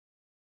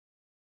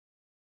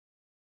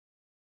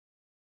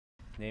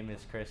Name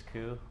is Chris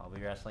Koo. I'll be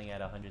wrestling at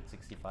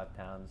 165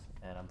 pounds,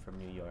 and I'm from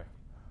New York.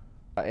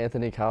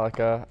 Anthony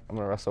Collica. I'm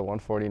going to wrestle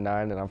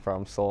 149, and I'm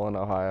from Solon,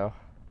 Ohio.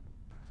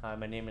 Hi,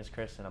 my name is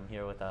Chris, and I'm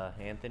here with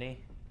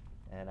Anthony,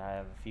 and I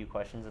have a few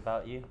questions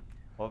about you.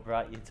 What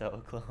brought you to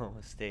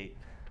Oklahoma State?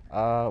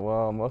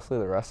 Well, mostly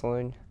the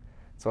wrestling.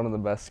 It's one of the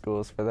best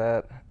schools for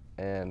that,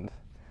 and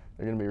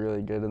they're going to be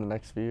really good in the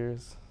next few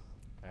years.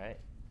 All right,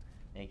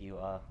 thank you.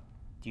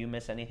 Do you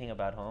miss anything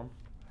about home?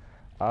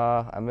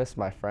 I miss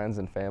my friends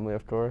and family,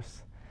 of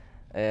course,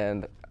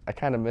 and I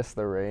kind of miss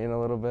the rain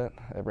a little bit.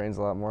 It rains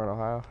a lot more in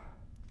Ohio.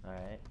 All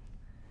right.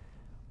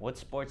 What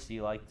sports do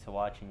you like to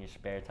watch in your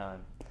spare time?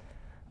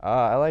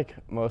 I like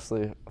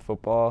mostly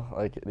football,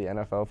 like the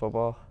NFL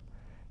football,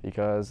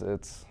 because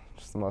it's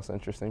just the most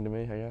interesting to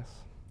me, I guess.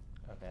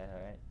 Okay,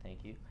 all right,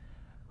 thank you.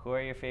 Who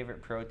are your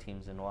favorite pro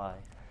teams and why?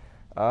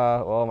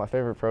 Well, my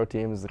favorite pro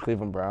team is the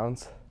Cleveland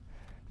Browns,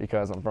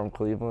 because I'm from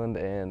Cleveland,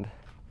 and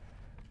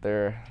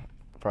they're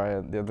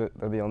they're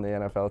the only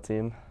NFL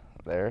team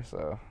there,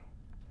 so.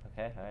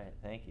 Okay, all right,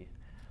 thank you.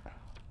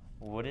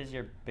 What is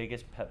your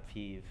biggest pet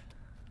peeve?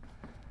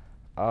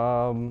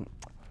 I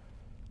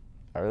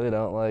really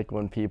don't like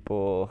when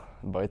people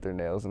bite their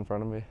nails in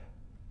front of me.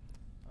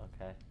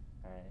 Okay,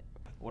 all right.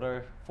 What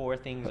are 4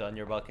 things on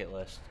your bucket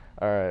list?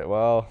 All right,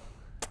 well,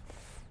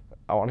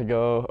 I want to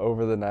go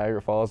over the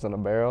Niagara Falls in a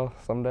barrel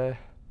someday.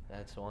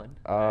 That's one.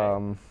 All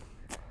right.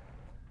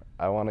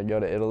 I want to go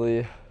to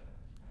Italy,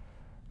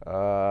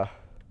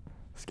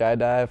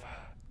 skydive,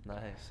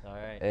 Nice, all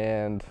right.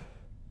 and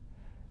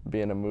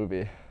be in a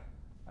movie.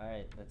 All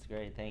right, that's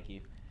great, thank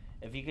you.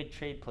 If you could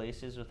trade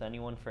places with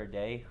anyone for a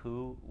day,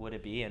 who would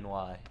it be and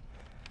why?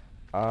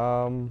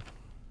 I'll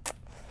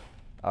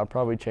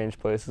probably change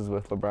places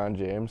with LeBron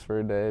James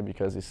for a day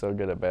because he's so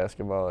good at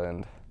basketball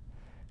and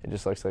it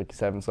just looks like he's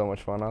having so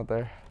much fun out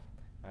there.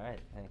 All right,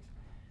 thanks.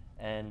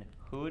 And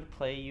who would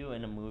play you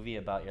in a movie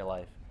about your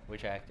life?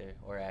 Which actor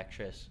or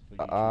actress would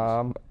you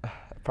choose?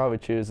 I'd probably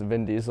choose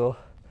Vin Diesel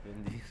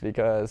Vin Diesel.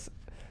 because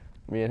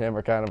me and him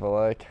are kind of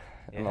alike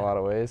in a Yeah. lot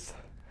of ways.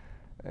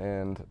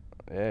 And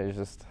yeah, he's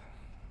just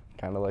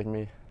kind of like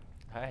me.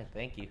 All right,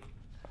 thank you.